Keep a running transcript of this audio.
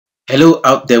Hello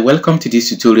out there, welcome to this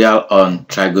tutorial on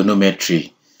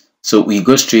trigonometry. So we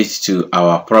go straight to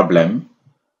our problem.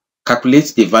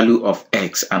 Calculate the value of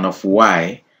x and of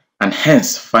y and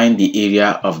hence find the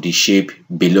area of the shape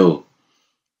below.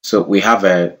 So we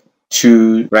have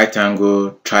two right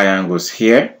angle triangles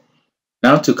here.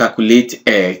 Now to calculate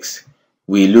x,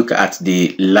 we look at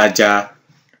the larger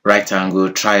right angle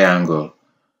triangle.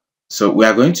 So we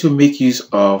are going to make use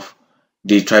of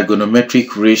the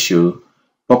trigonometric ratio,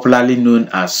 popularly known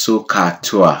as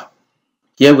SOHCAHTOA.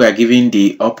 Here we are given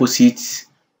the opposite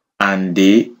and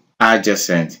the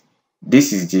adjacent.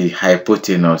 This is the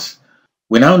hypotenuse.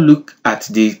 We now look at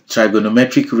the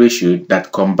trigonometric ratio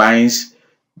that combines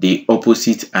the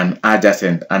opposite and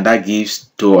adjacent, and that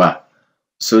gives TOA.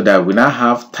 So that we now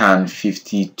have tan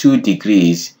 52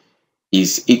 degrees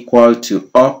is equal to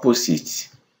opposite.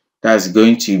 That's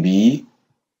going to be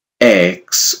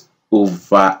x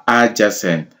over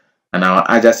adjacent, and our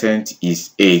adjacent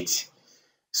is 8.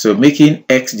 So making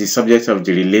x the subject of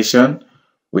the relation,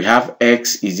 we have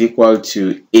x is equal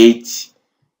to 8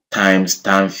 times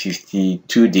tan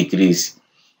 52 degrees,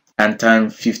 and tan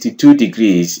 52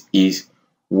 degrees is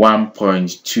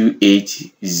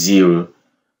 1.280.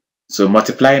 So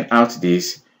multiplying out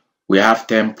this, we have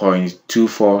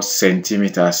 10.24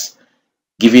 centimeters,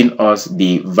 giving us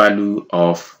the value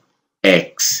of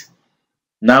x.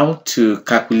 Now to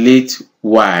calculate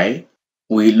y,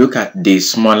 we look at the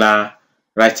smaller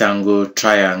right angle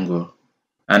triangle,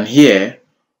 and here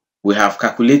we have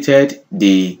calculated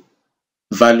the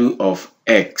value of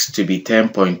x to be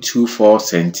 10.24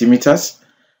 centimeters,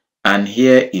 and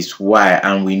here is y,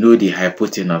 and we know the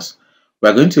hypotenuse. We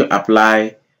are going to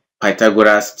apply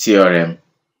Pythagoras Theorem.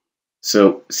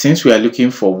 So since we are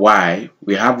looking for y,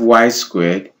 we have y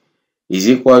squared is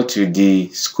equal to the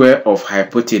square of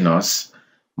hypotenuse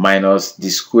minus the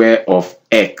square of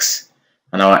x,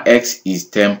 and our x is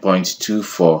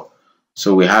 10.24.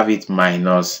 So we have it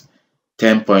minus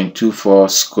 10.24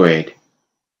 squared.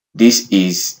 This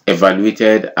is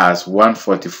evaluated as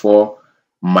 144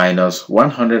 minus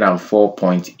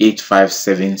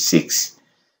 104.8576.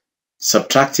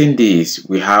 Subtracting this,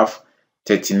 we have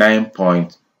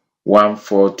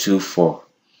 39.1424.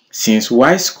 Since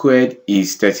y squared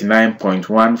is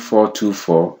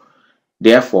 39.1424,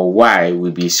 therefore y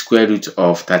will be square root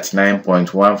of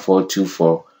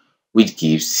 39.1424, which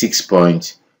gives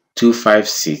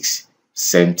 6.256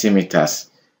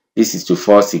 centimeters. This is to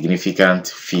four significant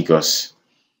figures.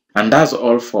 And that's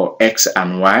all for x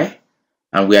and y.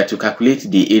 And we are to calculate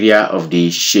the area of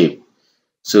the shape.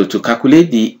 So to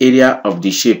calculate the area of the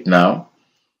shape now,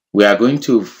 we are going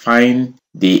to find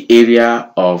the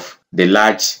area of the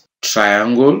large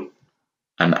triangle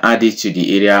and add it to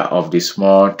the area of the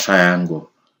small triangle.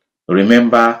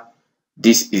 Remember,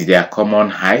 this is their common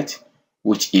height,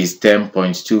 which is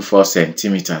 10.24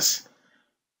 centimeters.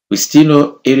 We still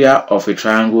know area of a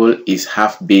triangle is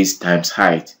half base times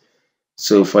height.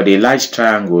 So for the large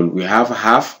triangle, we have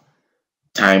half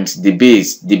times the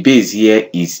base. The base here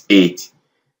is 8.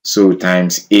 So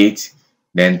times 8,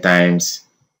 then times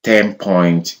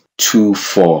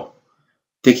 10.24.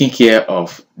 Taking care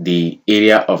of the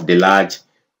area of the large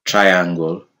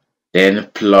triangle, then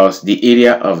plus the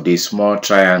area of the small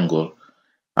triangle.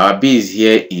 Our base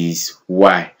here is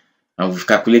y, and we've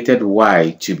calculated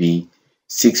y to be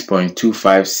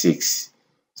 6.256.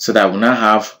 So that we now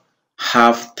have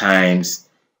half times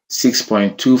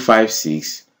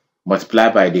 6.256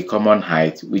 multiplied by the common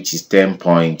height, which is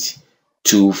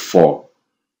 10.24.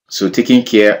 So taking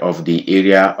care of the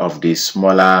area of the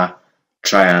smaller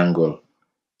triangle.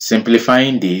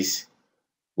 Simplifying this,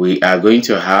 we are going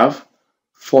to have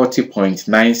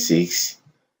 40.96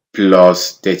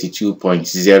 plus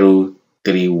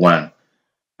 32.031.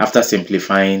 After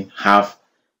simplifying, half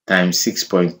times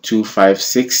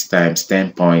 6.256 times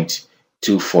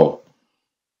 10.24.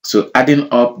 So adding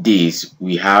up this,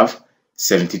 we have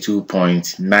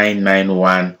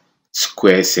 72.991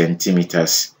 square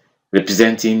centimeters,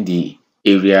 representing the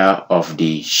area of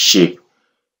the shape,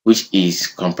 which is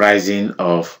comprising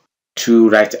of two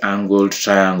right angled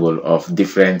triangles of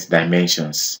different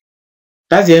dimensions.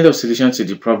 That's the end of solution to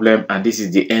the problem, and this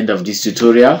is the end of this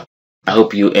tutorial. I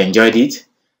hope you enjoyed it.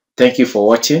 Thank you for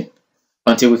watching.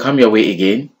 Until we come your way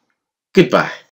again, goodbye.